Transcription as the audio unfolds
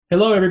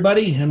Hello,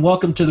 everybody, and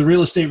welcome to the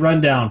Real Estate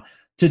Rundown.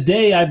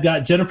 Today, I've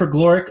got Jennifer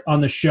Glorick on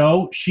the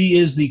show. She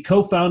is the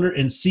co-founder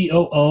and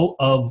COO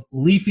of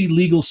Leafy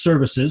Legal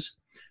Services.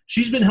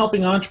 She's been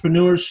helping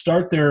entrepreneurs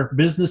start their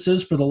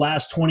businesses for the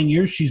last 20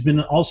 years. She's been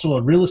also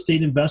a real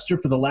estate investor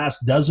for the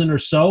last dozen or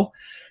so.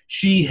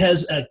 She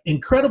has an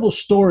incredible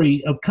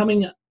story of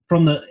coming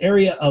from the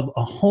area of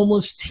a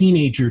homeless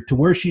teenager to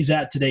where she's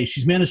at today.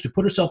 She's managed to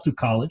put herself through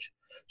college.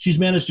 She's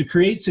managed to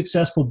create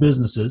successful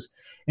businesses.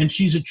 And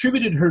she's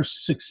attributed her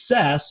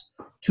success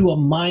to a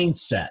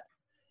mindset.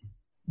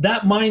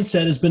 That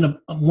mindset has been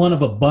one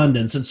of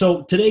abundance. And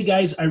so today,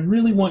 guys, I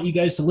really want you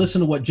guys to listen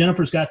to what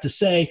Jennifer's got to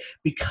say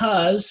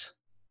because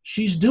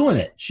she's doing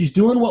it. She's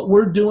doing what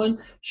we're doing.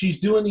 She's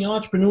doing the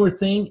entrepreneur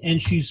thing,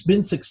 and she's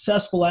been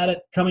successful at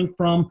it coming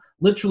from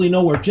literally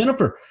nowhere.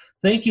 Jennifer,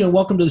 thank you and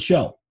welcome to the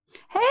show.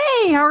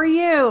 Hey, how are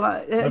you?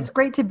 It's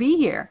great to be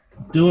here.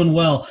 Doing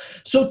well.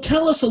 So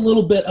tell us a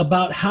little bit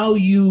about how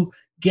you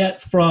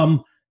get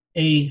from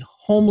a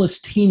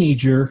homeless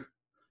teenager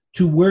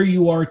to where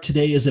you are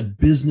today as a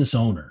business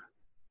owner.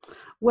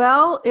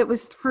 Well, it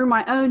was through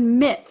my own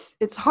mitts.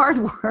 It's hard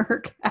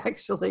work,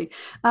 actually.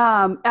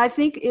 I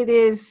think it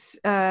is,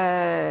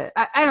 I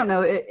don't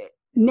know.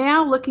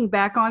 Now looking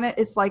back on it,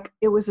 it's like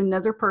it was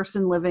another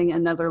person living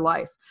another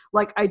life.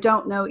 Like, I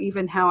don't know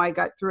even how I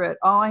got through it.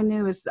 All I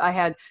knew is I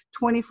had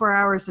 24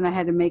 hours and I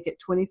had to make it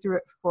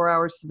 24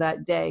 hours to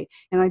that day.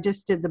 And I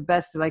just did the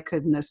best that I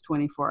could in those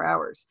 24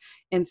 hours.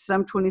 And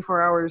some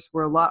 24 hours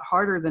were a lot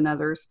harder than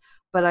others,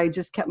 but I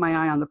just kept my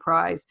eye on the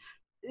prize.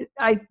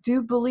 I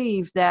do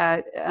believe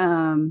that,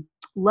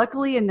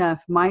 luckily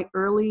enough, my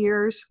early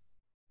years,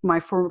 my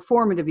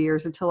formative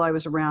years until I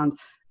was around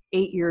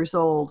 8 years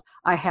old,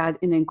 I had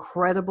an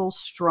incredible,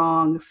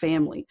 strong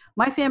family.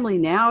 My family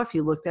now, if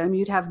you looked at them,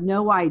 you'd have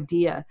no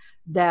idea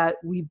that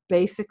we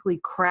basically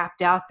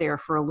crapped out there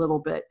for a little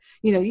bit.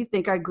 You know, you'd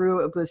think I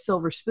grew up with a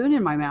silver spoon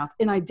in my mouth,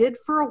 and I did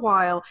for a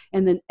while,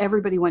 and then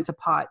everybody went to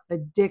pot,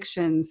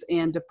 addictions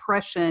and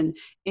depression,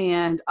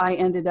 and I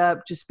ended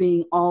up just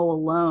being all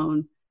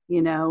alone,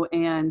 you know,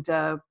 and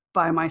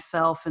by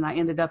myself, and I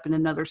ended up in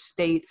another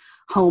state,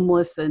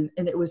 homeless, and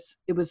it was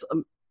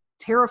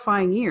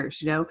terrifying years,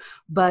 you know,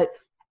 but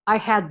I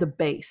had the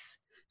base.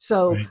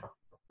 So right.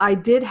 I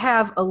did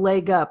have a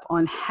leg up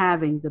on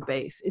having the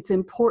base. It's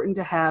important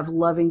to have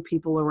loving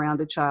people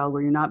around a child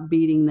where you're not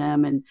beating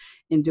them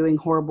and doing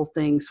horrible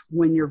things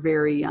when you're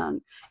very young.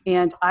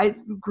 And I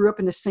grew up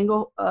in a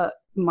single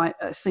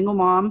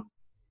mom.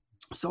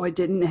 So I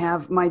didn't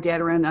have my dad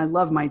around. I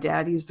love my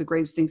dad. He was the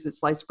greatest thing since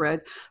sliced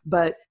bread.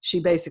 But she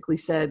basically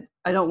said,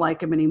 I don't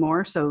like him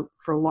anymore. So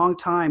for a long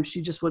time,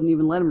 she just wouldn't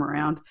even let him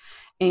around.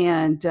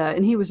 And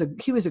he was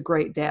a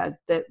great dad.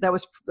 That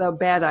was a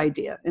bad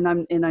idea. And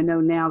I know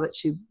now that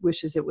she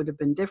wishes it would have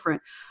been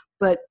different.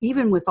 But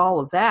even with all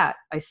of that,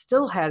 I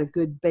still had a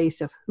good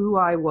base of who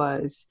I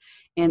was.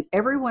 And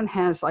everyone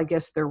has, I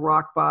guess, their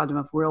rock bottom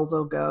of where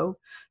they'll go.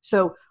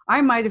 So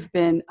I might have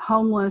been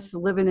homeless,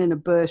 living in a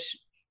bush,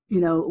 you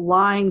know,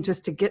 lying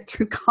just to get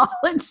through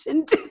college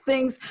and do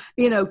things,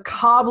 you know,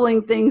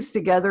 cobbling things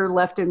together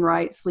left and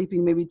right,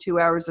 sleeping maybe 2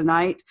 hours a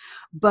night.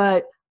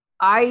 But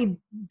I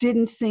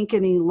didn't sink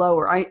any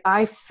lower.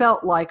 I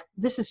felt like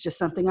this is just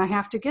something I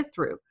have to get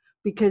through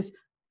because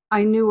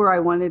I knew where I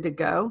wanted to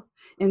go.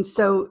 And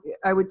so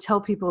I would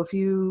tell people,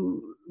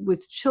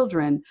 with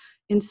children,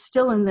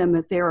 instill in them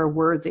that they are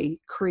worthy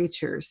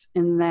creatures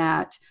and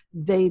that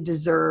they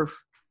deserve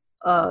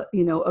a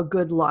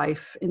good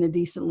life and a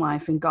decent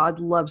life, and God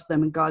loves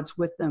them and God's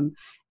with them.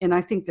 And I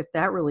think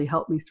that really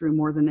helped me through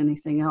more than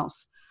anything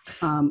else.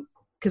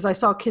 Because I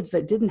saw kids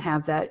that didn't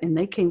have that and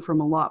they came from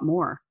a lot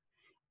more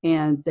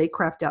and they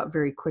crapped out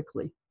very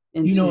quickly.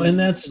 You know, and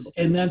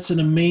that's an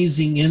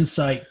amazing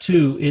insight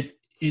too.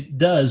 It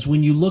does.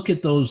 When you look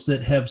at those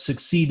that have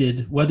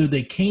succeeded, whether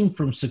they came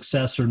from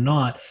success or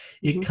not,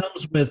 it mm-hmm.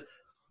 comes with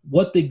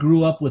what they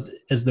grew up with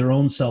as their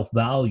own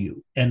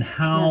self-value and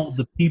how yes.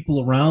 the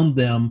people around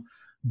them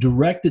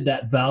directed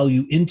that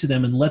value into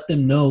them and let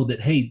them know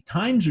that, hey,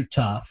 times are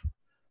tough,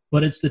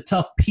 but it's the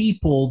tough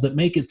people that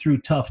make it through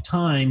tough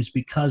times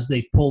because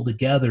they pull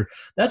together.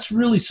 That's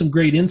really some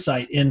great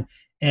insight. And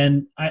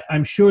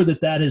I'm sure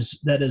that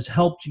has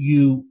helped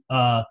you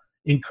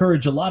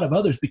encourage a lot of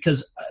others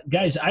because,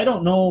 guys, I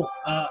don't know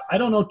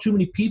too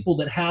many people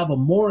that have a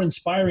more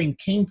inspiring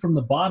came from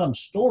the bottom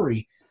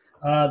story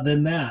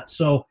than that.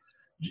 So,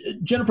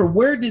 Jennifer,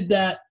 where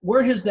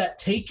has that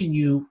taken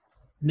you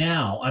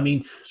now? I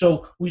mean,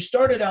 so we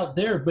started out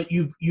there, but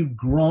you've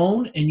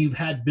grown and you've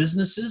had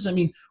businesses. I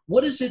mean,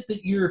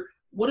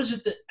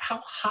 how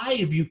high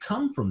have you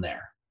come from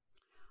there?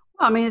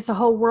 I mean, it's a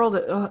whole world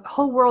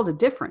of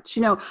difference.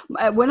 You know,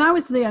 when I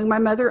was young, my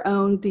mother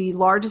owned the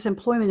largest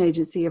employment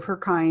agency of her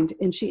kind,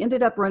 and she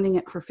ended up running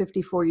it for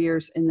 54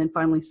 years and then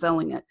finally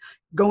selling it,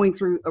 going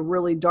through a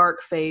really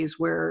dark phase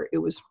where it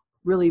was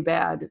really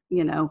bad,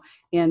 you know,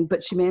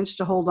 but she managed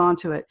to hold on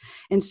to it.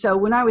 And so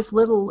when I was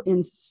little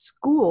in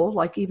school,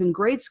 like even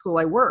grade school,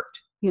 I worked.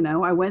 You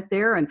know, I went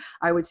there and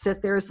I would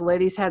sit there as the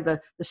ladies had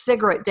the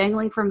cigarette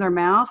dangling from their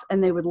mouth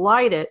and they would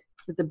light it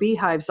with the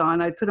beehives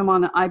on. I'd put them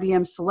on an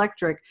IBM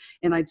Selectric,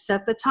 and I'd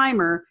set the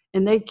timer,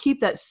 and they'd keep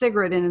that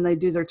cigarette in, and they'd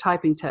do their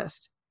typing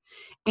test.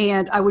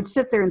 And I would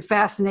sit there in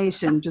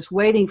fascination, just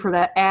waiting for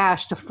that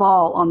ash to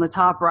fall on the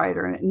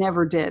typewriter, and it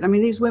never did. I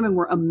mean, these women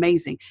were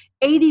amazing.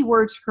 80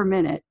 words per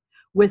minute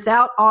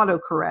without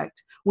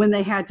autocorrect, when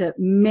they had to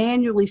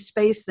manually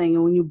space thing.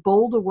 And when you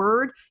bold a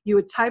word, you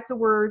would type the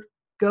word,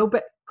 go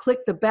back,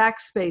 click the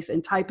backspace,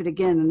 and type it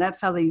again. And that's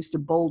how they used to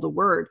bold a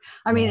word.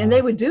 I mean, and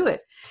they would do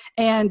it.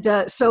 And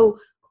so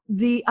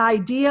the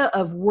idea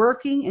of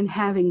working and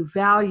having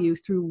value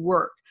through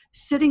work,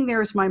 sitting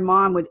there as my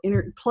mom would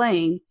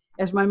playing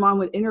as my mom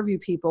would interview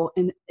people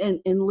and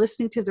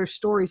listening to their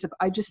stories of,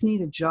 I just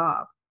need a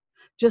job.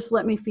 Just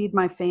let me feed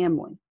my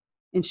family.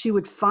 And she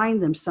would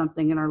find them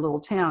something in our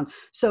little town.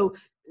 So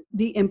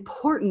the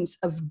importance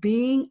of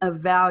being of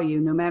value,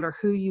 no matter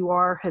who you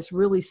are, has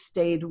really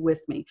stayed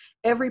with me.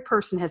 Every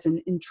person has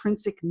an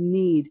intrinsic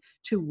need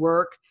to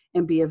work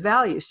and be of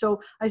value.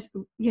 So I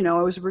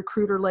was a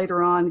recruiter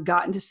later on,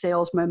 got into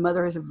sales. My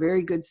mother has a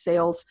very good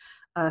sales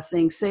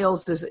thing.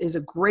 Sales is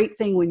a great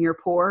thing when you're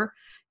poor,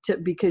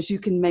 because you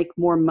can make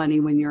more money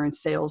when you're in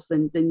sales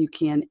than you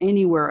can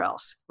anywhere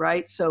else,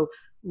 right? So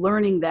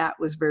learning that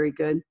was very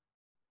good.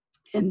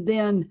 And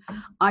then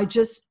I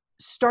just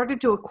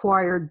started to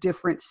acquire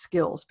different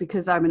skills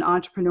because I'm an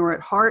entrepreneur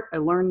at heart. I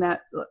learned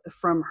that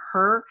from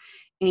her.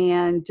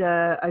 And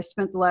I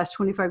spent the last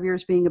 25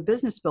 years being a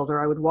business builder.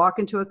 I would walk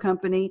into a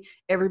company,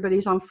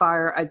 everybody's on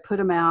fire. I'd put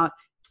them out,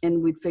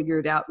 and we'd figure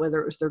it out,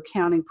 whether it was their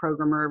accounting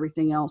program or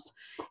everything else.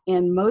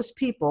 And most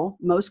people,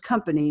 most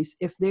companies,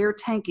 if they're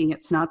tanking,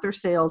 it's not their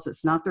sales,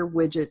 it's not their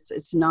widgets,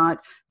 it's not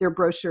their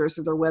brochures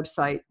or their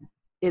website.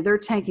 They're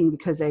tanking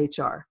because of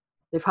HR.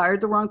 They've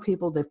hired the wrong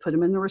people. They've put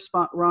them in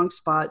the wrong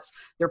spots.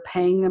 They're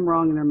paying them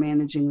wrong, and they're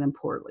managing them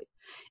poorly.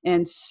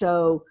 And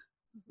so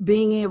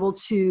being able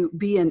to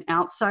be an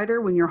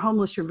outsider, when you're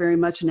homeless, you're very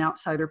much an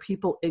outsider.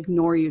 People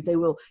ignore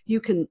you. You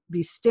can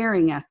be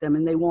staring at them,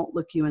 and they won't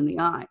look you in the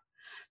eye.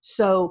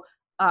 So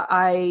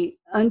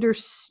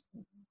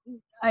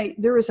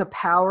there is a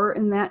power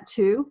in that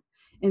too.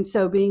 And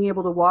so being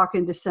able to walk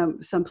into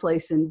some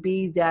place and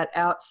be that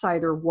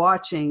outsider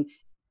watching,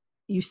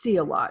 you see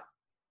a lot.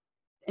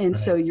 And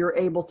right. So you're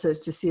able to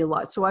see a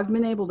lot. So I've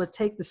been able to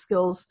take the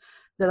skills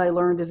that I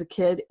learned as a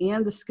kid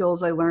and the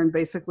skills I learned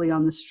basically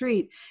on the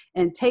street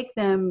and take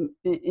them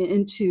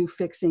into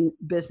fixing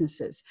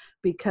businesses,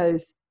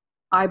 because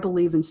I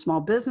believe in small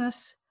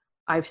business.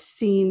 I've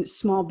seen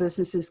small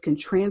businesses can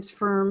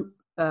transform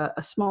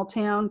a small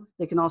town.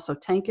 They can also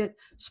tank it.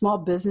 Small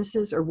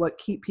businesses are what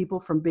keep people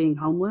from being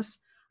homeless.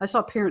 I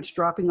saw parents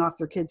dropping off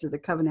their kids at the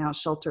Covenant House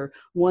shelter,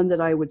 one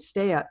that I would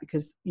stay at,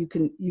 because you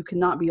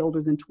cannot be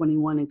older than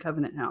 21 in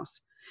Covenant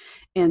House.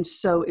 And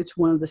so it's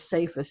one of the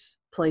safest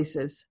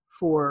places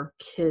for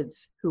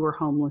kids who are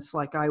homeless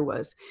like I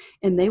was.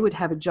 And they would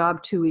have a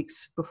job 2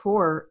 weeks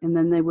before, and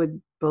then they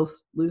would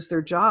both lose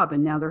their job.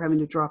 And now they're having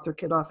to drop their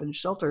kid off in a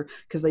shelter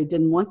because they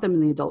didn't want them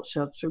in the adult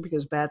shelter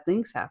because bad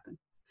things happen.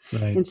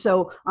 Right. And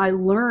so I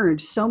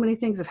learned so many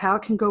things of how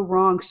it can go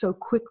wrong so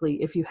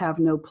quickly if you have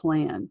no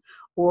plan,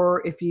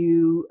 or if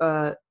you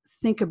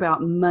think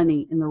about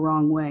money in the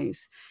wrong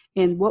ways.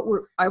 And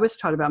I was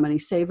taught about money: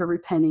 save every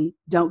penny,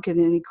 don't get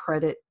any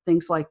credit,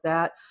 things like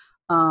that.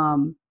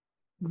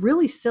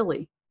 Really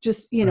silly.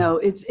 Just,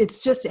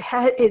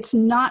 it's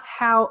not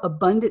how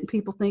abundant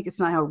people think. It's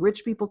not how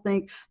rich people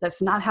think.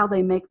 That's not how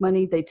they make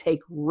money. They take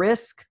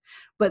risk,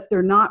 but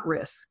they're not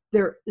risk.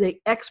 They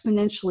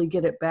exponentially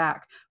get it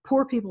back.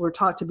 Poor people are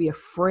taught to be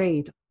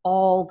afraid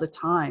all the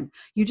time.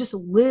 You just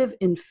live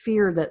in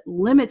fear that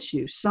limits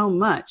you so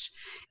much.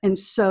 And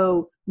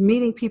so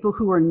meeting people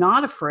who are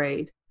not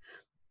afraid,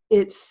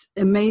 it's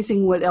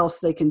amazing what else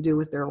they can do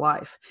with their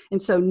life.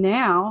 And so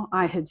now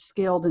I had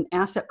scaled an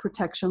asset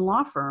protection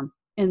law firm.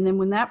 And then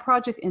when that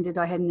project ended,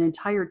 I had an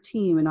entire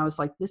team, and I was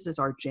like, this is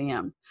our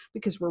jam,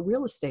 because we're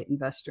real estate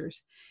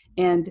investors.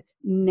 And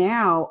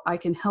now I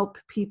can help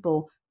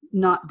people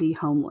not be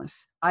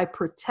homeless. I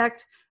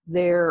protect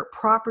their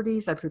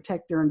properties. I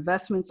protect their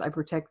investments. I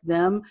protect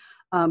them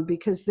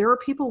because there are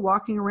people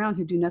walking around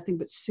who do nothing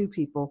but sue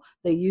people.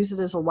 They use it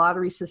as a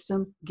lottery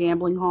system,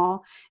 gambling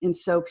hall. And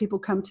so people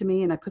come to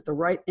me, and I put the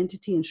right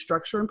entity and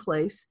structure in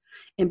place.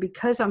 And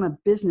because I'm a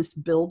business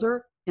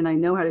builder, and I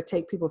know how to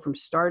take people from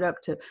startup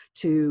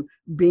to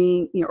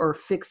being, or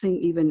fixing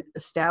even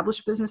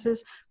established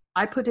businesses,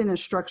 I put in a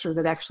structure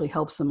that actually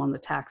helps them on the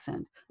tax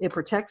end. It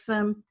protects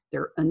them.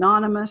 They're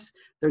anonymous.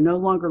 They're no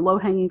longer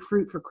low-hanging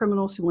fruit for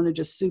criminals who want to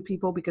just sue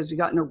people because you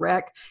got in a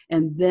wreck.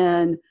 And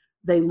then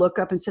they look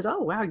up and said,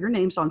 oh, wow, your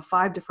name's on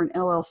 5 different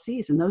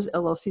LLCs, and those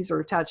LLCs are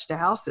attached to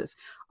houses.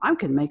 I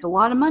can make a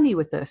lot of money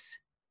with this.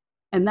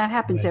 And that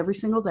happens every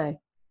single day.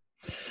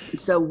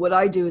 So what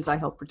I do is I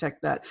help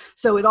protect that.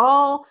 So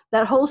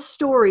that whole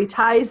story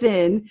ties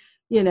in,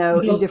 in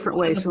different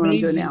ways from what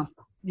I'm doing now.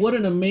 What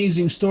an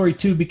amazing story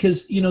too,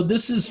 because,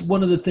 this is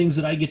one of the things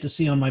that I get to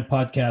see on my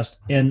podcast,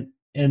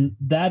 and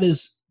that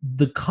is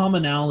the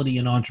commonality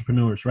in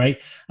entrepreneurs, right?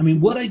 I mean,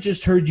 what I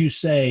just heard you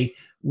say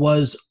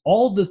was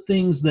all the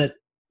things that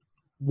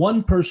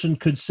one person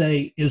could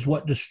say is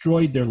what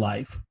destroyed their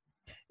life.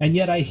 And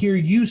yet I hear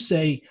you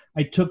say,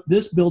 I took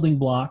this building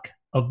block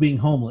of being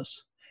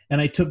homeless,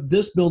 and I took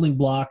this building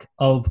block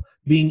of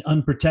being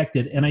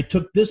unprotected, and I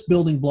took this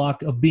building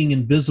block of being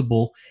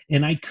invisible,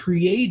 and I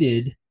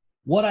created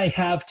what I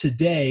have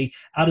today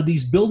out of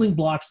these building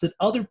blocks that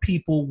other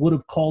people would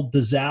have called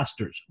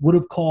disasters, would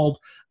have called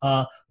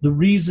the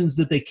reasons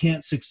that they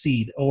can't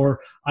succeed, or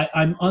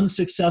I'm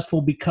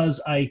unsuccessful because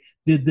I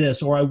did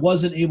this, or I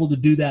wasn't able to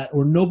do that,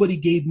 or nobody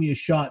gave me a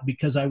shot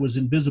because I was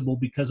invisible,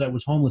 because I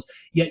was homeless.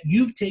 Yet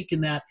you've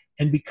taken that,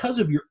 and because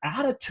of your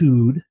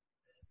attitude,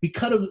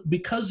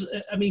 because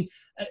I mean,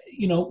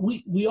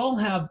 we all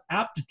have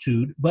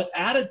aptitude, but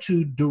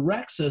attitude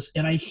directs us.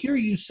 And I hear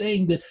you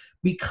saying that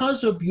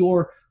because of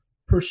your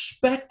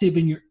perspective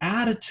and your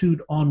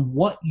attitude on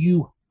what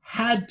you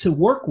had to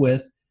work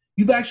with,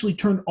 you've actually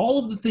turned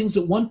all of the things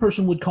that one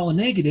person would call a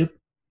negative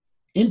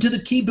into the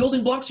key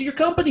building blocks of your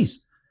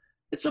companies.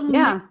 It's amazing.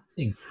 Yeah.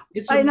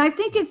 And I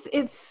think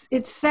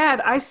it's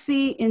sad. I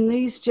see in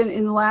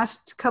in the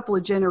last couple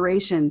of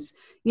generations,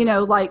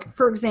 like,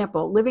 for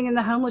example, living in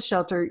the homeless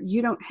shelter,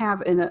 you don't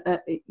have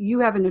you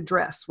have an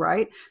address,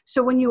 right?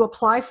 So when you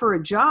apply for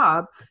a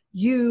job,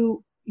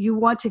 you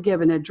want to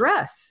give an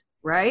address,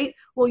 right?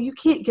 Well, you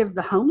can't give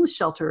the homeless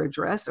shelter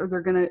address, or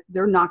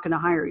they're not going to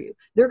hire you.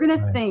 They're going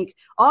to think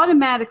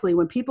automatically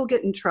when people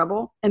get in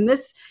trouble, and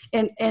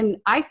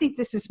I think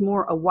this is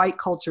more a white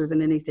culture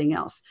than anything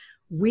else.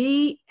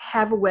 We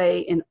have a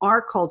way in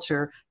our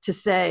culture to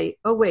say,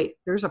 oh, wait,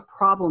 there's a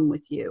problem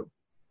with you.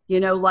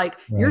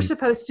 You're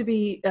supposed to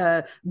be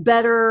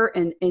better,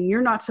 and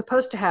you're not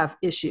supposed to have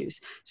issues.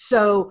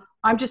 So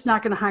I'm just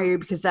not going to hire you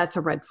because that's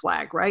a red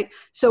flag, right?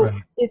 So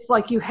it's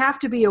like you have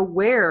to be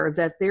aware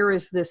that there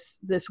is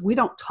this, we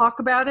don't talk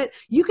about it.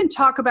 You can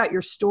talk about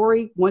your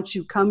story once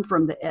you come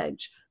from the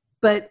edge,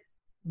 but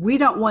we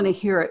don't want to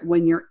hear it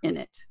when you're in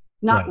it.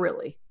 Not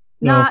really.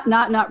 No.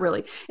 Not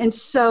really. And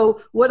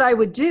so what I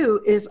would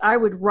do is I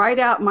would write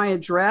out my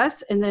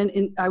address, and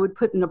then I would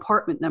put an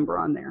apartment number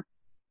on there.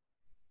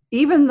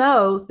 Even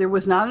though there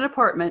was not an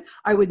apartment,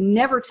 I would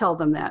never tell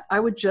them that. I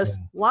would just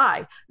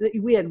lie.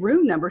 We had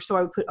room numbers, so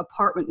I would put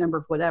apartment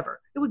number,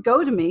 whatever. It would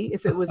go to me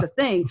if it was a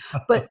thing,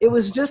 but it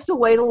was just a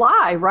way to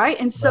lie,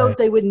 right? And so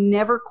they would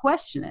never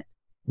question it.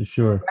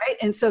 Sure. Right?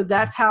 And so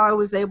that's how I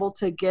was able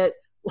to get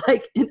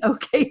like an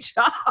okay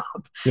job.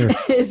 Sure.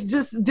 Is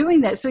just doing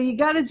that. So you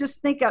got to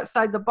just think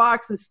outside the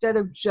box instead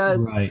of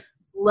just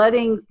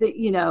letting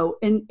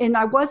and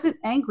I wasn't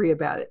angry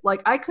about it.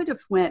 Like, I could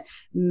have went,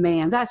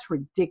 man, that's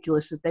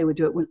ridiculous that they would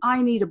do it when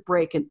I need a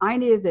break and I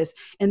needed this.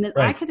 And then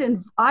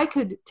I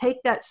could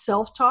take that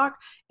self-talk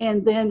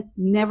and then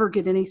never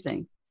get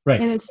anything.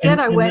 Right. And instead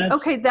I went,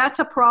 okay, that's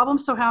a problem.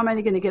 So how am I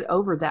going to get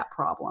over that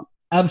problem?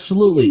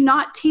 Absolutely. We do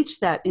not teach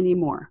that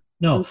anymore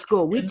in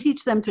school. We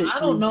teach them to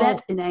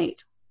resent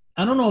innate.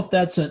 I don't know if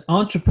that's an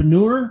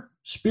entrepreneur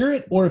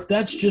spirit or if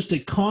that's just a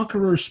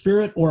conqueror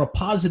spirit or a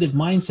positive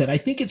mindset. I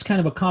think it's kind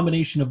of a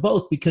combination of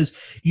both, because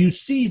you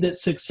see that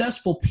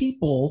successful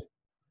people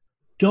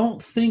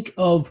don't think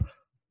of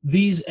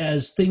these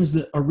as things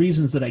that are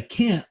reasons that I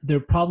can't.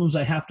 They're problems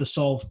I have to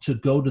solve to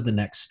go to the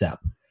next step.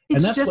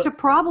 It's just a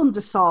problem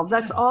to solve.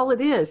 That's all it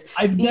is.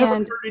 I've never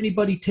heard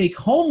anybody take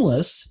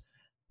homeless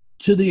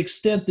to the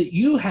extent that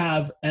you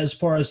have as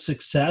far as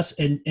success,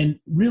 and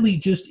really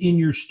just in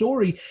your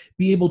story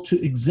be able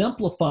to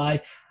exemplify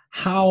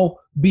how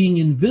being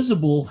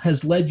invisible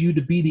has led you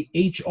to be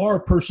the HR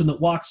person that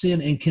walks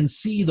in and can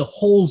see the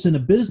holes in a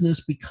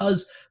business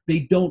because they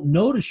don't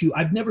notice you.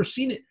 I've never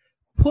seen it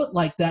put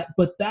like that,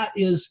 but that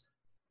is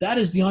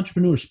the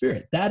entrepreneur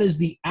spirit. That is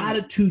the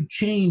attitude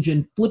change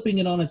and flipping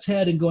it on its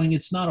head and going,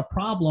 it's not a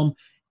problem.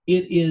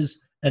 It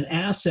is an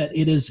asset.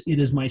 It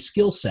is my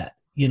skill set.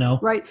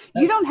 Right.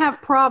 You don't have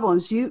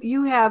problems.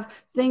 You have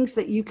things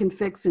that you can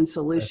fix in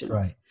solutions.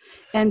 That's right.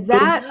 And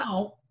that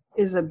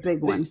is a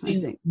big one, I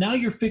think. Now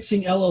you're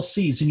fixing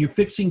LLCs and you're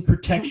fixing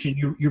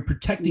protection. You're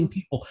protecting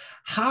people.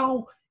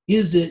 How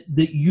is it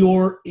that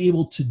you're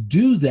able to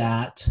do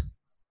that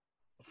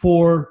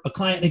for a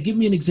client? And give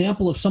me an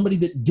example of somebody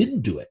that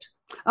didn't do it.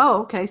 Oh,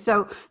 okay.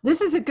 So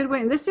this is a good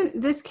way.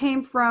 This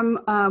came from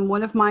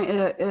one of my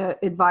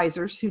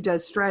advisors who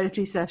does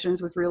strategy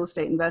sessions with real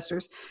estate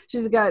investors.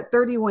 She's got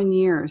 31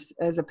 years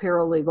as a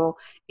paralegal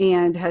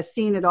and has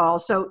seen it all.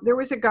 So there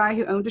was a guy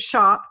who owned a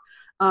shop,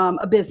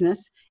 a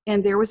business,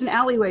 and there was an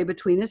alleyway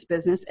between his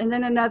business and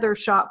then another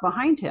shop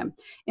behind him.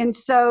 And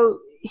so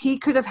he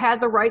could have had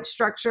the right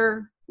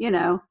structure,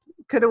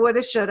 coulda,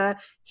 woulda, shoulda.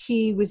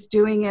 He was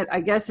doing it, I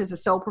guess, as a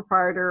sole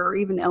proprietor or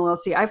even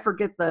LLC. I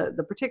forget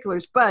the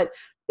particulars, but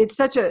it's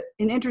such an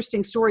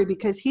interesting story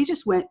because he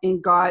just went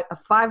and got a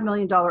 $5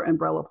 million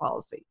umbrella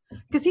policy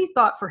because he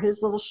thought for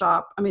his little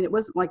shop, I mean, it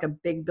wasn't like a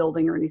big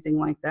building or anything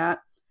like that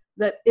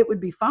it would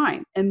be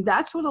fine. And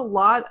that's what a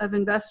lot of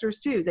investors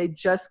do. They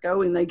just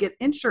go and they get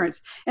insurance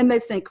and they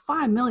think,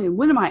 $5 million,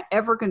 when am I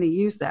ever going to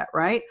use that,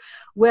 right?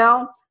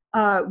 Well,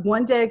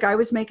 one day a guy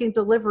was making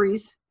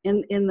deliveries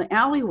in the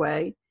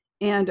alleyway,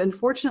 and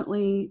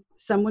unfortunately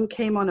someone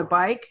came on a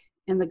bike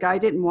and the guy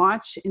didn't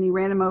watch and he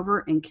ran him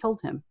over and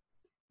killed him.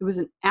 It was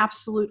an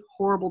absolute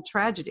horrible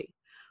tragedy.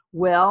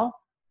 Well,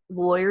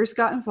 the lawyers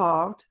got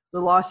involved. The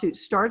lawsuit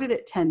started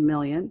at 10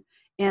 million,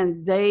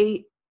 and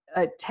they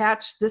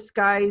attached this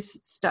guy's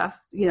stuff,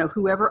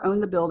 whoever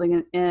owned the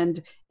building. And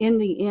in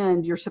the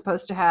end, you're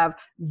supposed to have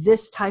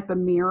this type of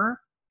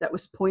mirror that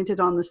was pointed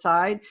on the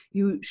side.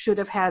 You should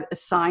have had a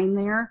sign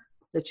there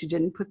that you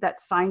didn't put that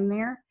sign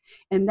there.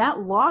 And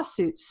that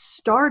lawsuit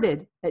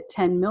started at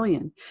 10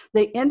 million.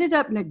 They ended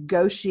up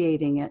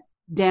negotiating it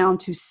down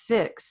to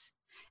 6,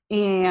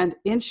 and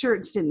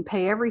insurance didn't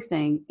pay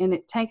everything, and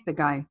it tanked the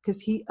guy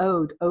because he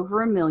owed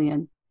over $1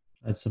 million.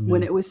 That's amazing.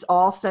 When it was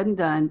all said and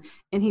done,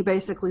 and he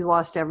basically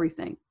lost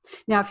everything.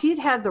 Now, if he'd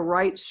had the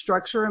right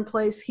structure in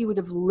place, he would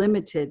have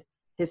limited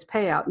his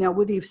payout. Now,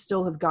 would he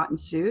still have gotten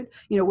sued?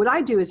 What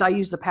I do is I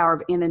use the power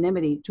of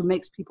anonymity to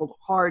make people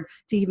hard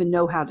to even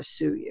know how to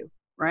sue you,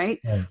 right?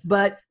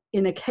 But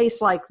in a case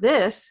like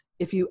this,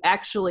 if you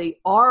actually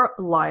are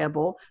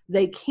liable,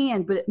 they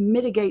can, but it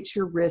mitigates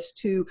your risk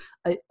to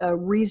a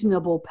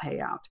reasonable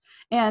payout.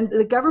 And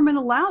the government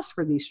allows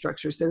for these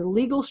structures. They're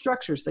legal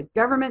structures. The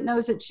government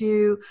knows it's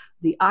you.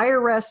 The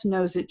IRS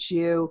knows it's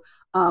you.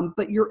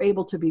 But you're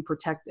able to be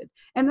protected.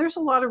 And there's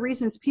a lot of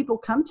reasons people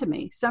come to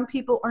me. Some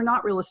people are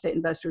not real estate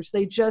investors.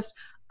 They just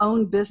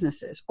own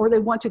businesses, or they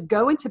want to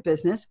go into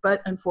business,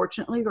 but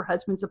unfortunately their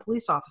husband's a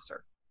police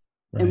officer.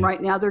 Right. And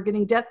right now they're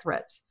getting death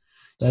threats.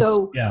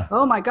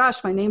 Oh my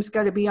gosh, my name's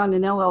got to be on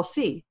an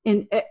LLC.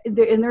 And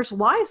there's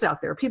lies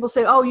out there. People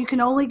say, oh, you can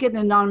only get an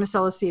anonymous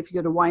LLC if you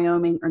go to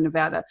Wyoming or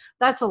Nevada.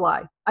 That's a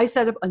lie. I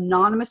set up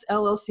anonymous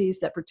LLCs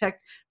that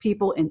protect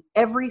people in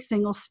every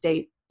single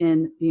state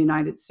in the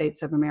United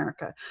States of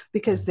America,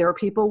 because there are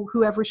people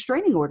who have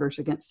restraining orders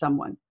against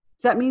someone.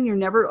 Does that mean you're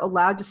never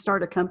allowed to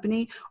start a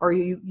company, or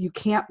you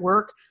can't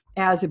work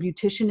as a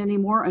beautician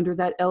anymore under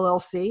that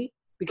LLC?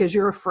 Because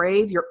you're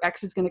afraid your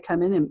ex is going to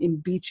come in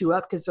and beat you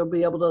up because they'll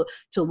be able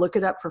to look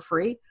it up for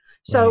free.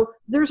 So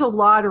there's a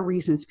lot of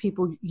reasons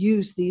people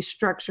use these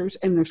structures,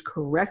 and there's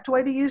correct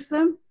way to use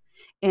them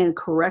and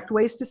correct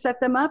ways to set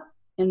them up.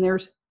 And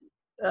there's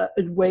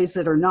ways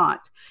that are not.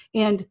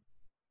 And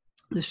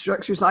the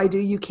structures I do,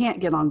 you can't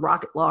get on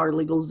Rocket Law or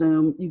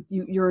LegalZoom.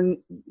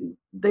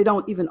 They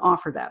don't even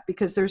offer that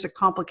because there's a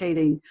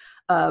complicating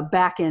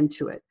back end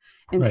to it.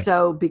 And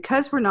so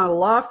because we're not a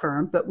law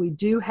firm, but we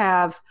do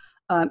have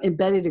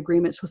embedded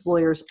agreements with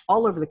lawyers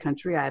all over the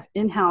country. I have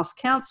in-house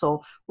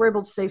counsel. We're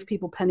able to save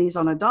people pennies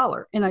on a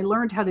dollar. And I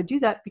learned how to do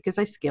that because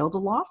I scaled a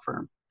law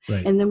firm.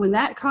 Right. And then when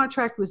that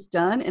contract was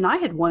done, and I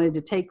had wanted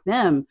to take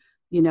them,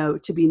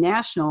 to be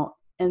national,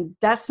 and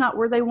that's not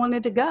where they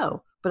wanted to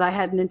go. But I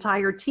had an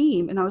entire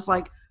team, and I was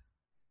like,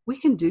 we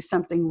can do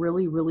something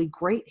really, really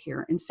great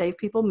here and save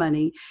people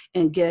money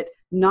and get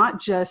not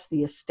just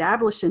the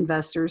established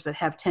investors that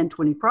have 10,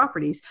 20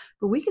 properties,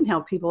 but we can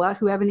help people out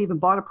who haven't even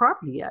bought a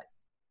property yet.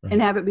 Right.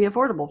 And have it be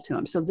affordable to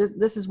them. So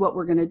this is what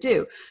we're going to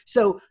do.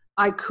 So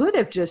I could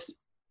have just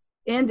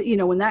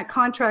when that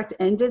contract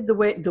ended the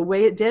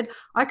way it did,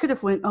 I could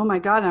have went, oh my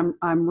God,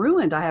 I'm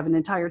ruined. I have an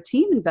entire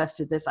team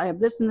invested this. I have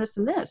this and this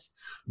and this.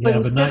 But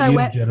instead I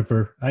went,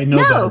 Jennifer. I know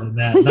better than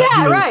that.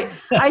 Yeah, right.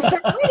 I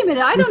said, wait a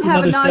minute, I don't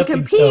have a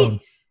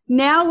non-compete.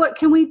 Now what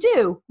can we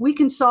do? We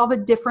can solve a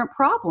different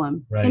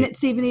problem. Right. And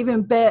it's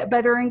even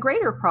better and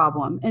greater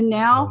problem. And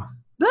now,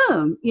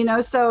 boom,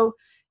 so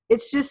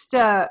it's just,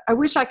 I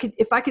wish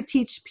if I could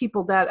teach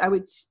people that, I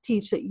would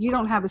teach that you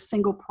don't have a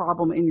single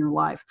problem in your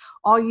life.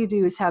 All you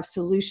do is have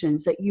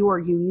solutions that you are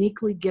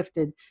uniquely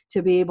gifted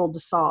to be able to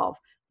solve.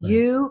 Right.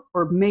 You,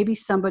 or maybe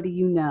somebody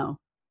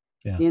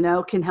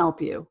can help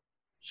you.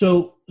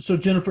 So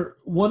Jennifer,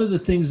 one of the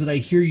things that I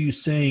hear you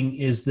saying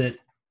is that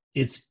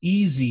it's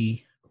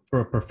easy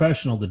for a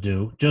professional to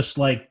do, just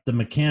like the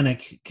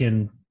mechanic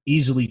can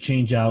easily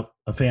change out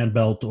a fan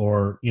belt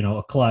or,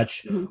 a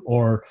clutch, mm-hmm.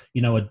 or,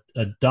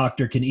 a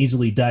doctor can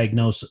easily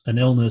diagnose an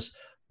illness,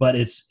 but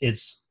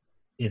it's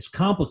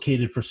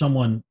complicated for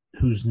someone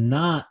who's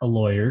not a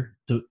lawyer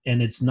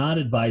and it's not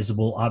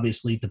advisable,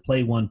 obviously, to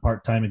play one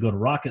part-time and go to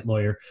Rocket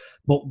Lawyer.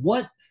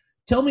 But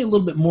tell me a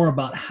little bit more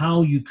about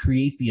how you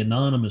create the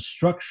anonymous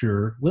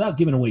structure without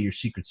giving away your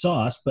secret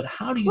sauce, but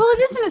how do you... Well,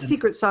 it isn't a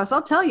secret sauce.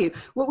 I'll tell you.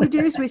 What we do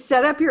is we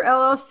set up your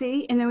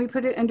LLC and then we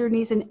put it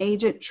underneath an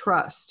agent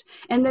trust.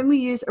 And then we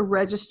use a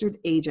registered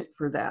agent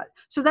for that.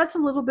 So that's a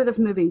little bit of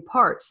moving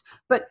parts.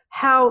 But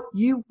how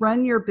you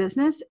run your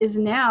business is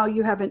now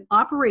you have an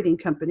operating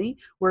company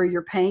where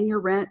you're paying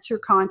your rents, your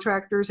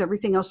contractors,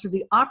 everything else through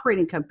the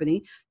operating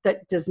company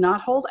that does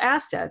not hold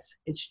assets.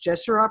 It's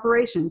just your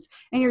operations.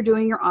 And you're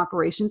doing your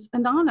operations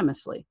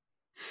anonymously.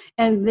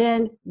 And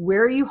then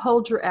where you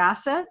hold your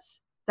assets,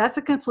 that's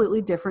a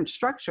completely different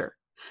structure.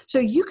 So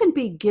you can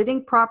be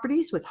getting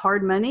properties with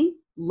hard money,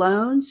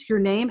 loans, your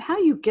name. How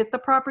you get the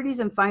properties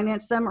and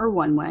finance them are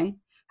one way.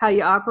 How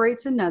you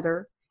operate's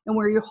another. And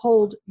where you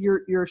hold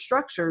your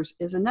structures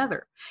is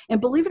another. And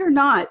believe it or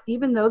not,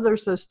 even though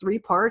there's those three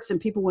parts and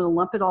people want to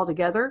lump it all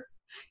together,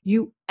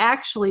 you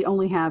actually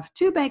only have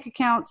 2 bank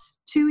accounts,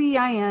 2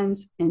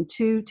 EINs, and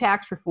 2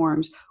 tax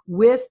reforms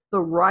with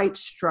the right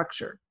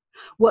structure.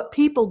 What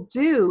people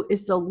do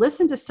is they'll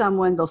listen to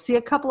someone, they'll see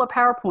a couple of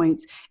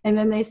PowerPoints, and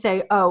then they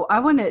say, oh, I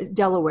want a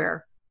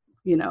Delaware,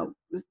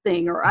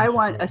 thing, or I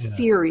want a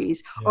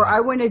series, or I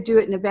want to do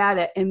it in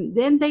Nevada. And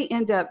then they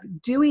end up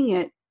doing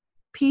it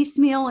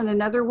piecemeal in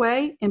another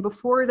way. And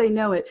before they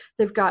know it,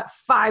 they've got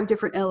 5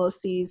 different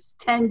LLCs,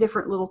 10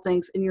 different little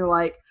things. And you're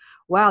like,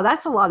 wow,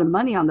 that's a lot of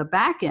money on the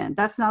back end.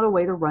 That's not a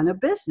way to run a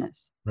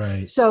business.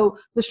 Right. So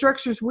the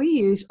structures we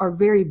use are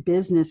very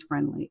business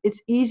friendly. It's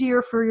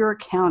easier for your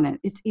accountant.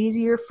 It's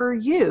easier for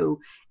you.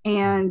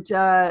 And,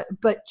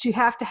 but you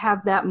have to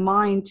have that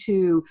mind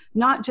to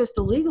not just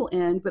the legal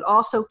end, but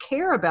also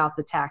care about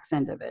the tax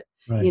end of it,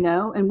 right.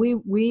 And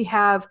we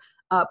have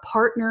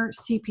partner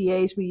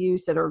CPAs we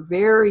use that are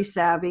very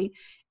savvy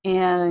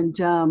and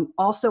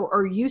also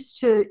are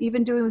used to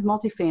even doing with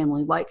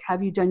multifamily, like,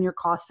 have you done your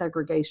cost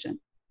segregation?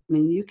 I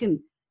mean, you can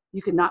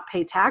not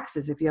pay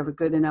taxes if you have a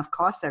good enough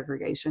cost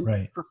segregation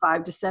right. for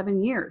 5 to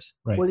 7 years.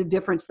 Right. What a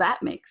difference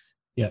that makes.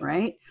 Yeah.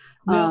 Right.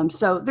 Now,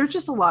 so there's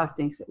just a lot of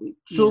things that we.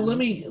 So let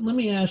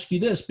me ask you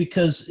this,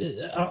 because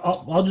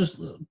I'll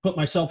just put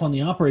myself on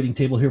the operating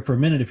table here for a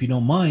minute, if you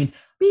don't mind.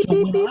 Beep,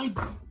 So beep, beep.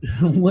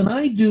 when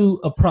I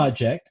do a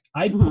project,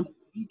 I Mm-hmm. put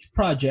each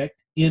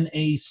project in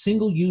a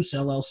single use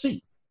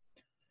LLC.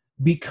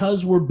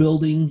 Because we're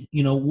building,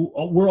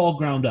 we're all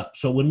ground up.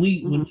 So when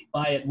we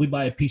buy it, we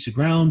buy a piece of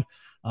ground.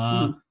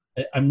 I'm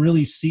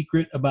really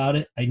secret about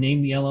it. I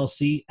name the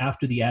LLC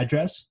after the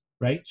address,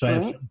 right? So I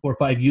have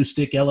 745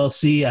 U-Stick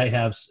LLC. I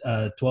have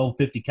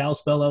 1250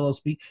 Kalispell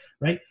LLC,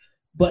 right?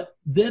 But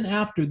then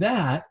after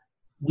that,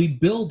 we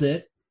build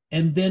it,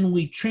 and then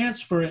we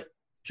transfer it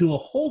to a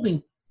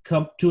holding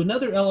to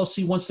another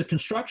LLC once the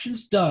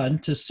construction's done,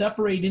 to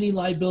separate any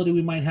liability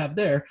we might have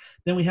there.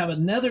 Then we have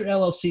another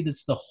LLC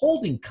that's the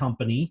holding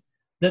company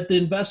that the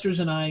investors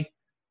and I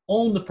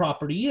own the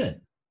property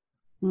in.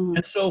 Mm-hmm.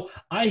 And so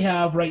I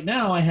have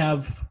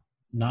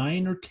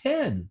 9 or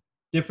 10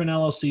 different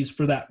LLCs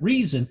for that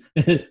reason.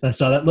 I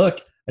saw that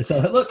look,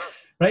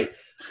 right?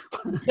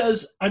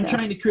 Because I'm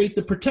trying to create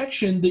the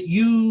protection that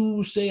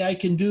you say I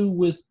can do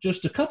with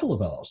just a couple of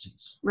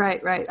LLCs.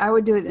 Right. I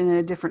would do it in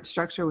a different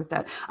structure with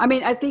that. I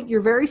mean, I think you're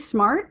very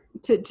smart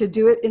to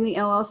do it in the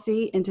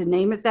LLC and to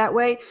name it that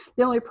way.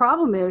 The only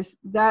problem is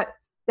that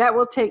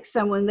will take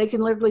someone, they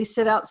can literally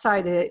sit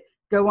outside it,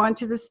 go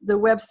onto the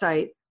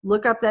website,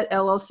 look up that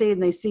LLC,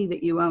 and they see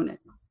that you own it.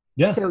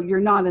 Yeah. So you're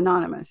not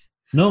anonymous.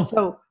 No.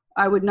 So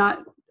I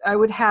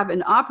would have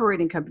an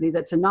operating company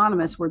that's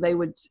anonymous where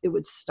it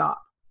would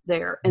stop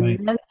there.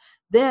 And right.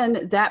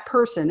 then that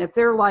person, if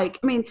they're like,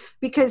 I mean,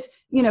 because,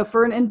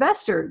 for an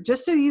investor,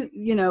 just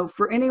so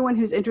for anyone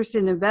who's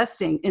interested in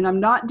investing, and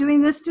I'm not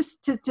doing this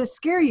to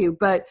scare you,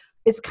 but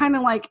it's kind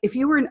of like if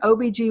you were an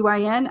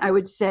OBGYN, I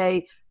would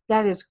say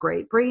that is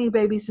great. Bringing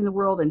babies in the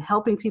world and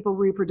helping people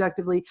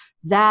reproductively,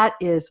 that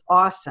is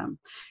awesome.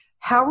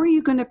 How are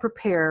you going to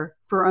prepare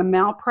for a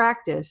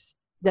malpractice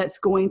that's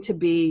going to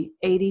be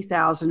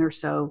 $80,000 or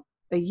so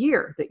a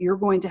year that you're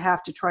going to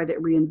have to try to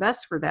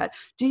reinvest for that?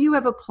 Do you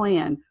have a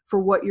plan for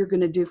what you're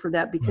going to do for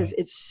that? Because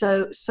it's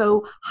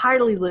so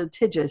highly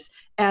litigious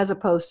as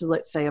opposed to,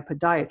 let's say, a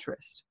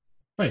podiatrist.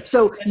 Right.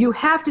 So you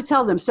have to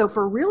tell them. So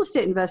for real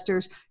estate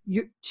investors,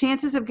 your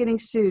chances of getting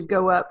sued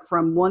go up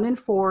from 1 in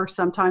 4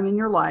 sometime in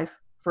your life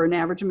for an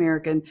average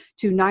American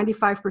to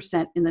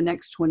 95% in the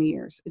next 20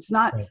 years. It's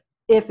not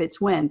if,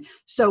 it's when.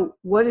 So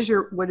what is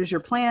your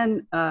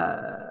plan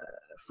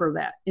for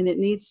that? And it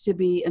needs to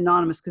be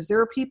anonymous, because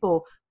there are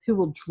people who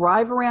will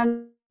drive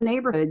around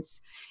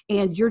neighborhoods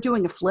and you're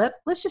doing a flip.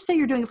 Let's just say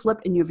you're doing a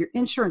flip and you have your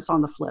insurance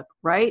on the flip,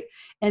 right?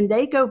 And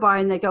they go by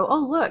and they go,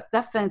 oh, look,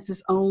 that fence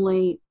is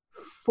only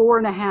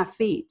 4.5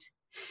 feet.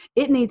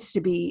 It needs to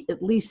be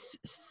at least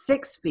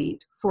 6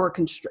 feet for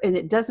and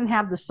it doesn't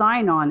have the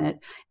sign on it.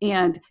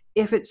 And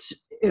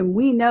and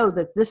we know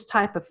that this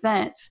type of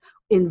fence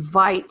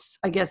invites,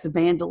 I guess,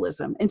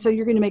 vandalism. And so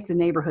you're going to make the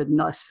neighborhood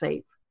less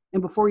safe.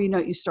 And before you know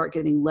it, you start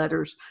getting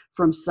letters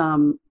from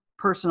some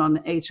person on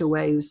the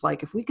HOA who's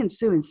like, if we can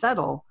sue and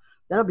settle,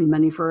 that'll be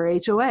money for our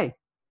HOA.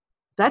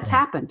 That's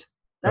happened.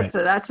 That's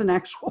an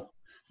actual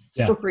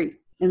story.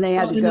 And they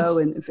had to go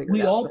and figure it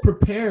out. We all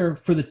prepare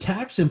for the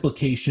tax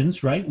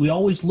implications, right? We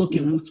always look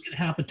at what's going to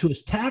happen to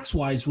us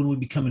tax-wise when we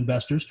become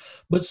investors.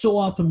 But so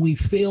often we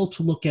fail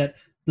to look at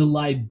the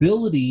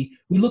liability.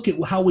 We look at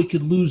how we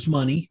could lose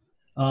money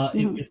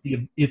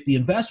if the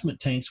investment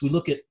tanks. We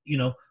look at,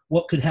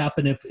 what could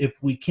happen if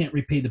we can't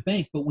repay the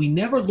bank. But we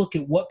never look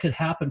at what could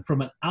happen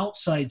from an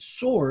outside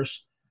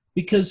source,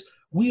 because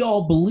we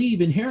all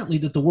believe inherently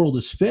that the world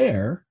is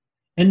fair.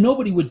 And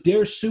nobody would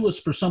dare sue us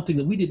for something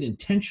that we didn't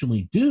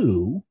intentionally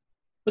do,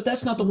 but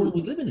that's not the world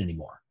we live in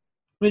anymore.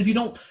 I mean, if you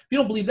don't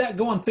believe that,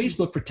 go on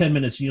Facebook for 10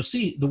 minutes and you'll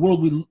see the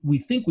world we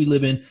think we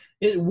live in.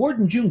 Ward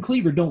and June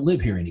Cleaver don't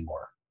live here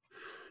anymore.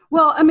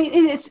 Well, I mean,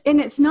 and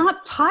it's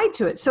not tied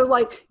to it. So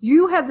like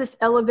you have this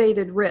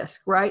elevated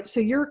risk, right? So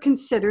you're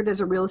considered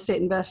as a real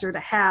estate investor to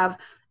have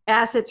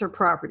assets or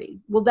property.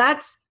 Well,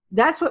 that's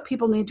what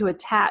people need to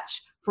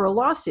attach for a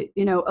lawsuit.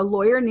 You know, a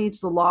lawyer needs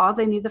the law,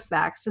 they need the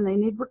facts, and they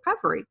need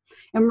recovery.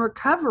 And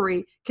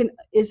recovery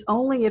is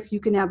only if you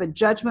can have a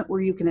judgment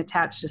where you can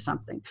attach to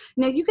something.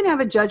 Now, you can have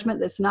a judgment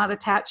that's not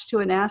attached to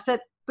an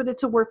asset, but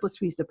it's a worthless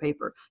piece of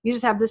paper. You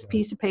just have this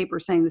piece of paper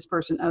saying this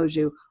person owes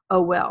you.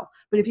 Oh, well.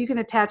 But if you can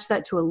attach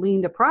that to a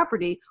lien to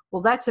property,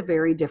 well, that's a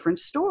very different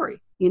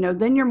story. You know,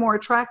 then you're more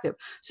attractive.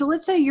 So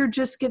let's say you're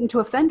just getting to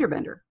a fender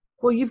bender.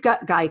 Well, you've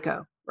got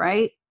Geico,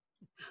 right?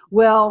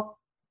 Well,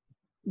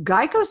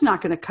 Geico's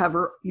not going to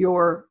cover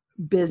your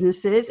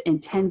businesses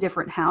and 10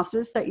 different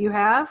houses that you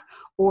have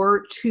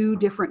or 2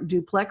 different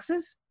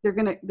duplexes.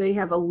 They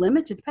have a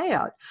limited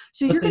payout.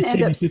 So but you're going to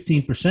end up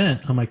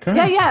 15% on my car.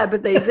 Yeah.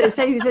 But they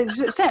say you say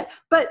 15%,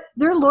 but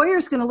their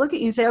lawyer's going to look at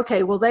you and say,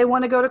 okay, well, they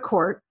want to go to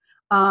court.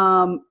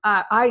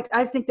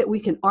 I think that we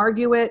can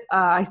argue it.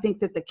 I think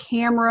that the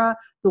camera,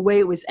 the way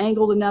it was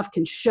angled enough,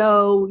 can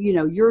show, you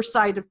know, your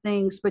side of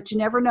things, but you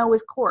never know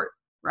with court.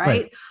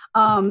 Right.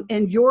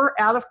 And your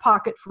out of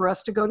pocket for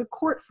us to go to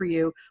court for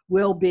you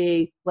will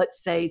be,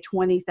 let's say,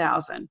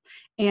 $20,000.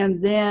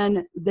 And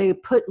then they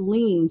put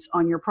liens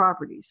on your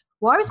properties.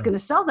 Well, I was going to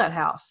sell that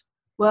house.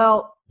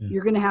 Well,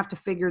 you're going to have to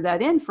figure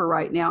that in for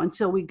right now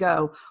until we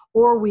go,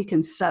 or we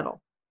can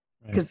settle.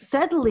 Because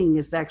settling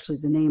is actually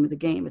the name of the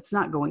game. It's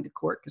not going to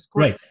court, because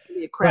court can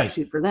be a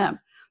crapshoot for them.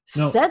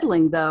 No.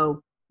 Settling,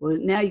 though, well,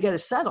 now you got to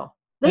settle.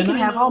 They can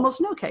have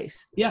almost no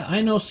case. Yeah,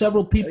 I know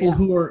several people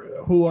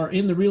who are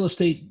in the real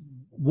estate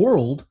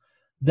world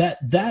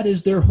that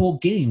is their whole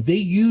game. They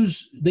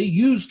use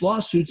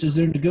lawsuits as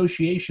their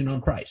negotiation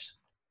on price.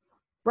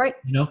 Right.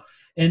 You know,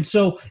 and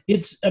so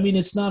it's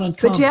not uncommon.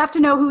 But you have to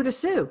know who to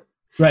sue.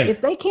 Right.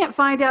 If they can't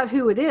find out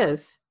who it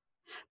is,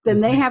 then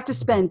they have to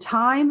spend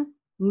time,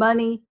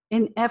 money,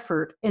 and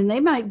effort, and they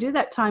might do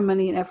that time,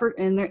 money, and effort,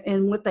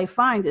 and what they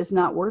find is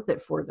not worth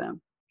it for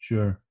them.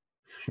 Sure.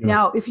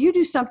 Now, if you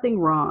do something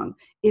wrong,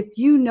 if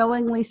you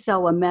knowingly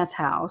sell a meth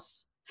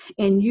house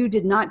and you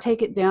did not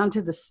take it down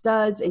to the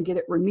studs and get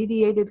it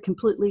remediated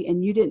completely,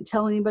 and you didn't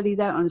tell anybody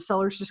that on a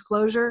seller's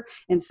disclosure,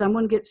 and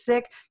someone gets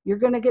sick, you're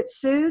going to get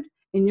sued,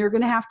 and you're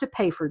going to have to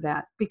pay for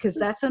that, because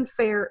that's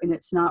unfair and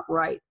it's not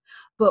right.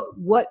 But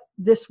what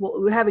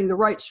having the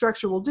right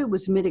structure will do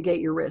is mitigate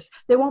your risk.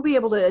 They won't be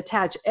able to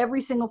attach every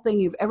single thing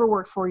you've ever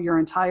worked for your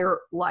entire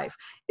life.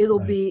 It'll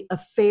be a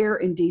fair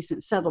and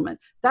decent settlement.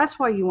 That's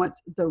why you want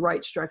the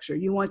right structure.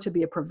 You want to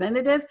be a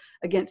preventative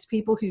against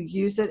people who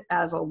use it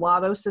as a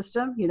lotto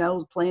system, you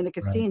know, playing a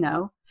casino.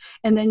 Right.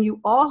 And then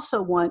you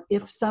also want,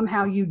 if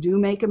somehow you do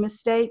make a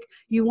mistake,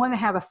 you want to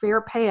have a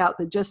fair payout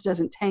that just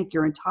doesn't tank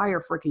your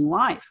entire freaking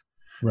life.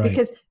 Right.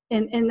 Because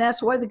and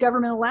that's why the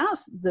government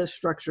allows the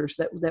structures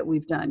that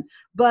we've done.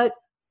 But,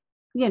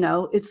 you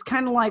know, it's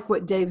kind of like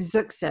what Dave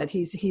Zook said.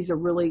 He's a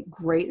really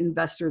great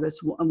investor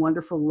that's a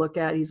wonderful to look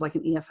at. He's like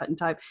an E.F. Hutton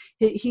type.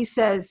 He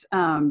says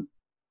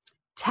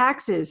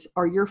taxes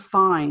are your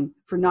fine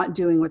for not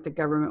doing what the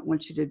government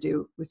wants you to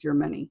do with your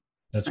money.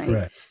 That's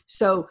correct.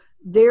 So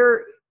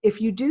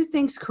if you do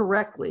things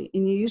correctly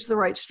and you use the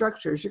right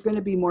structures, you're going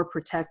to be more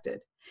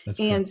protected. That's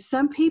and correct.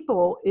 Some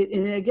people,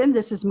 and again,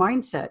 this is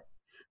mindset,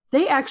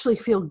 they actually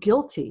feel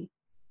guilty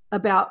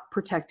about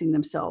protecting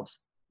themselves,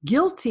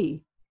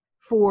 guilty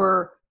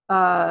for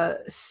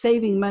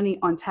saving money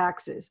on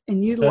taxes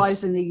and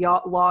utilizing the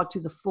law to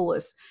the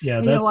fullest. Yeah,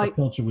 and that's the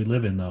culture we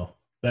live in, though.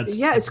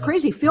 It's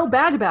crazy. Feel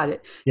bad about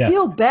it. Yeah.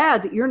 Feel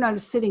bad that you're not a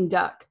sitting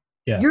duck.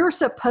 Yeah. You're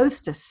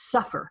supposed to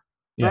suffer,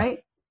 right?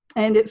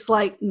 And it's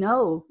like,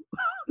 no.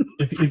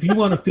 if you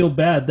want to feel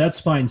bad, that's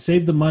fine.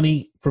 Save the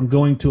money from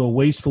going to a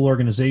wasteful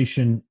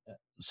organization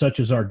such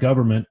as our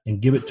government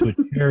and give it to a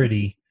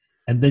charity.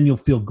 And then you'll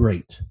feel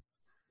great,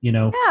 you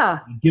know. Yeah.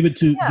 Give it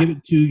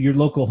to your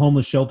local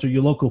homeless shelter,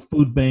 your local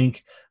food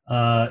bank,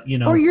 you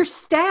know, or your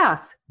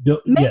staff.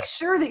 Make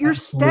sure that your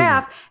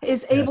staff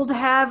is able to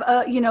have,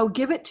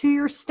 give it to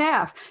your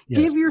staff.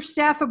 Yes. Give your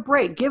staff a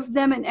break. Give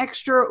them an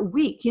extra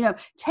week. You know,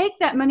 take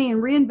that money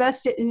and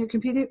reinvest it in your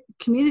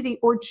community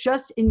or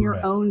just in your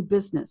own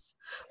business.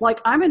 Like,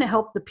 I'm going to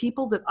help the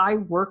people that I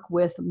work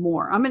with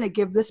more. I'm going to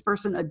give this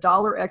person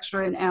 $1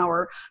 extra an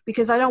hour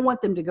because I don't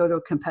want them to go to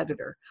a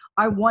competitor.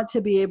 I want to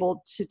be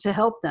able to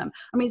help them.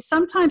 I mean,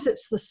 sometimes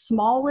it's the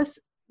smallest.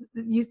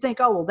 You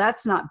think, oh, well,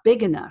 that's not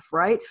big enough,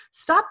 right?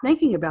 Stop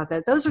thinking about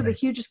that. Those are the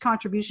hugest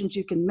contributions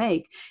you can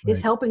make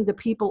is helping the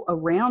people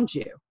around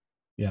you,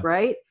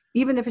 right?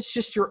 Even if it's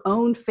just your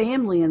own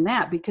family in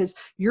that, because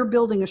you're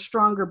building a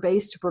stronger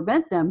base to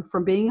prevent them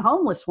from being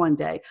homeless one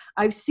day.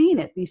 I've seen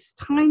it. These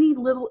tiny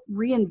little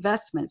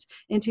reinvestments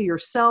into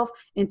yourself,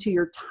 into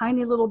your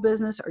tiny little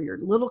business or your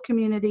little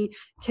community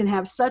can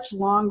have such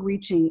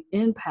long-reaching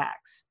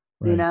impacts,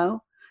 you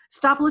know?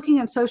 Stop looking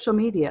at social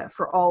media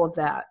for all of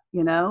that.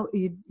 You know,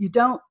 you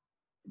don't,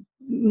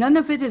 none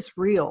of it is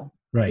real.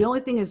 Right. The only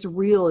thing is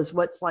real is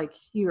what's like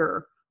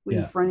here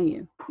in front of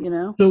you, you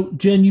know? So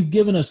Jen, you've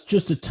given us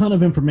just a ton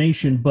of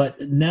information,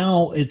 but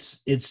now it's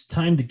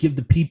time to give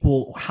the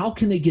people, how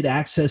can they get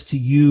access to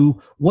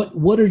you? What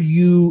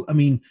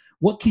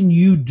can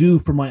you do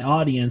for my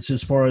audience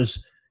as far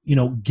as, you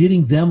know,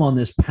 getting them on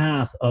this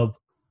path of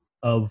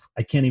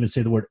I can't even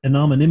say the word,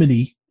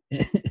 anonymity,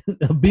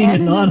 of being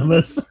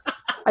anonymous.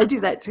 I do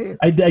that too.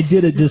 I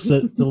did it just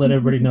to let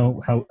everybody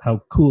know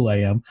how cool I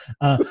am.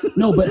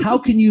 No, but how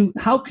can you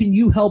help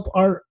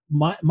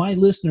my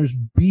listeners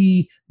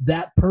be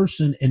that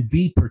person and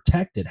be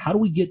protected? How do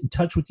we get in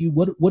touch with you?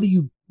 What are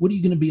you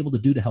going to be able to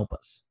do to help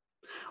us?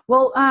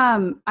 Well,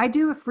 I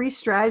do a free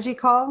strategy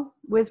call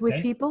with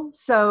people.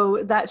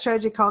 So that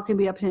strategy call can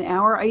be up to an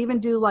hour. I even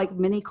do like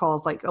mini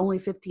calls, like only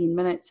 15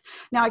 minutes.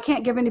 Now I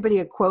can't give anybody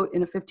a quote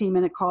in a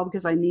 15-minute call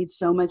because I need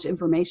so much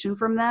information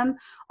from them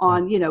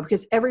on,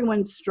 because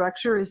everyone's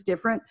structure is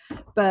different,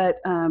 but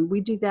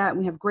we do that. And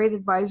we have great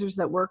advisors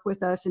that work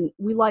with us, and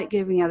we like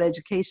giving out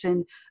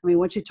education. I mean,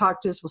 once you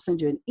talk to us, we'll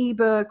send you an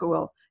ebook,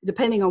 or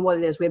depending on what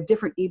it is, we have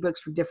different ebooks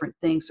for different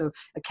things. So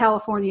a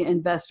California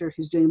investor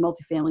who's doing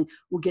multifamily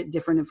will get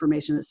different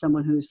information than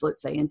someone who's,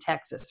 let's say, in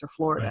Texas or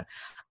Florida. Right.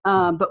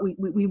 But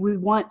we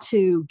want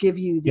to give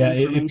you the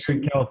information. If you're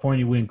in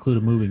California, we include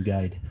a moving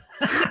guide.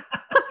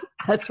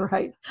 That's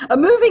right. A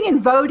moving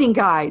and voting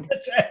guide.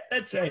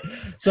 That's right.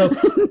 So,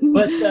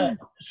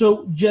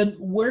 so Jen,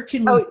 where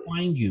can we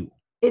find you?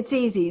 It's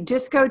easy.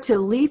 Just go to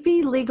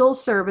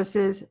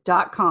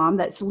leafylegalservices.com.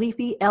 That's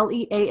Leafy,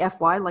 Leafy,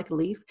 like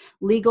leaf,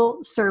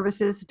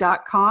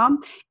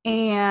 legalservices.com.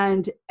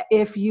 And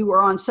if you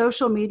are on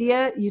social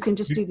media, you can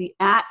just do the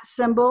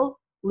 @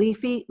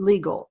 Leafy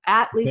Legal,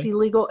 @Leafy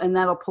Legal, and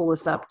that'll pull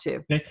us up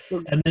too. Okay.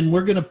 And then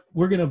we're gonna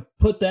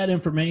put that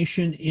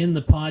information in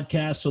the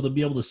podcast, so they'll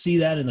be able to see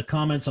that in the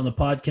comments on the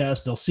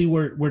podcast. They'll see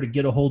where to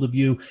get a hold of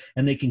you,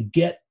 and they can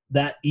get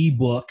that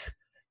ebook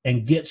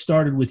and get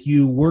started with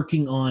you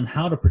working on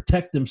how to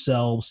protect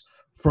themselves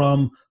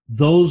from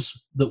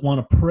those that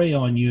want to prey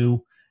on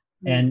you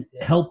and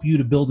help you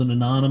to build an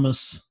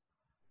anonymous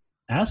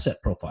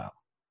asset profile.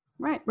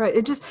 Right.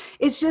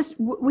 It's just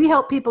we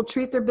help people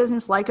treat their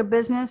business like a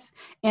business,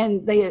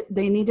 and they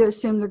need to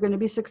assume they're going to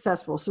be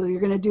successful. So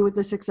you're going to do what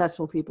the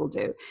successful people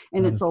do.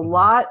 And it's a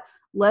lot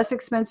less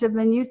expensive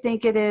than you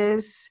think it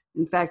is.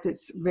 In fact,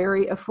 it's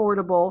very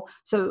affordable.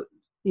 So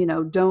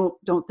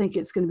don't think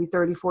it's going to be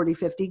 30, 40,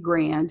 50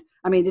 grand.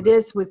 I mean, it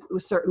is with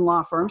certain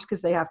law firms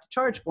because they have to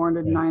charge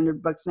 $400,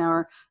 $900 an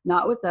hour.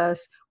 Not with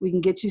us. We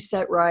can get you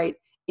set right.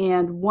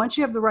 And once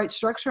you have the right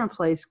structure in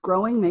place,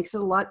 growing makes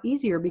it a lot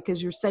easier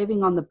because you're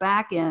saving on the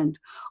back end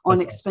on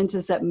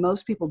expenses that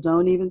most people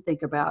don't even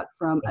think about,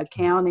 from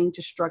accounting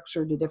to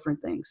structure to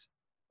different things.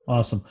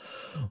 Awesome.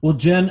 Well,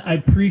 Jen, I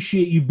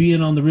appreciate you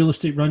being on the Real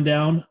Estate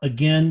Rundown.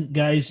 Again,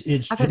 guys,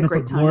 it's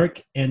Jennifer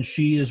Glorick, and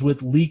she is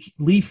with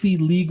Leafy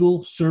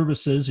Legal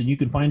Services, and you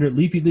can find her at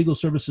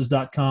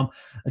leafylegalservices.com.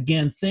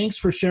 Again, thanks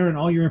for sharing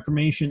all your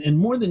information. And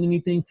more than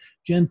anything,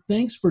 Jen,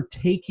 thanks for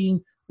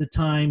taking the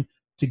time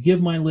to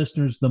give my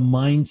listeners the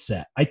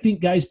mindset. I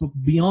think, guys,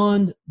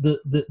 beyond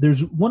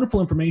there's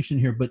wonderful information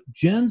here, but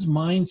Jen's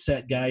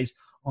mindset, guys,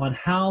 on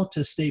how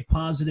to stay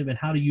positive and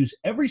how to use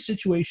every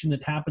situation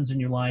that happens in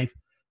your life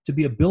to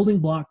be a building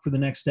block for the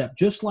next step,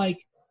 just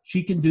like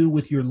she can do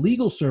with your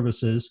legal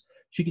services.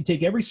 She can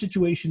take every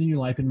situation in your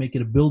life and make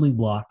it a building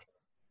block.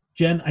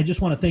 Jen, I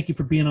just want to thank you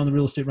for being on the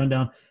Real Estate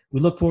Rundown.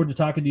 We look forward to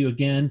talking to you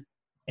again.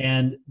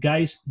 And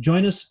guys,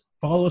 join us.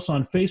 Follow us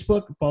on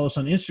Facebook. Follow us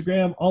on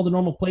Instagram, all the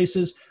normal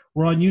places.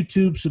 We're on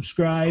YouTube.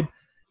 Subscribe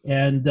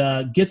and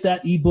get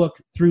that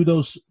ebook through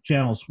those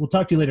channels. We'll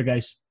talk to you later,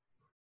 guys.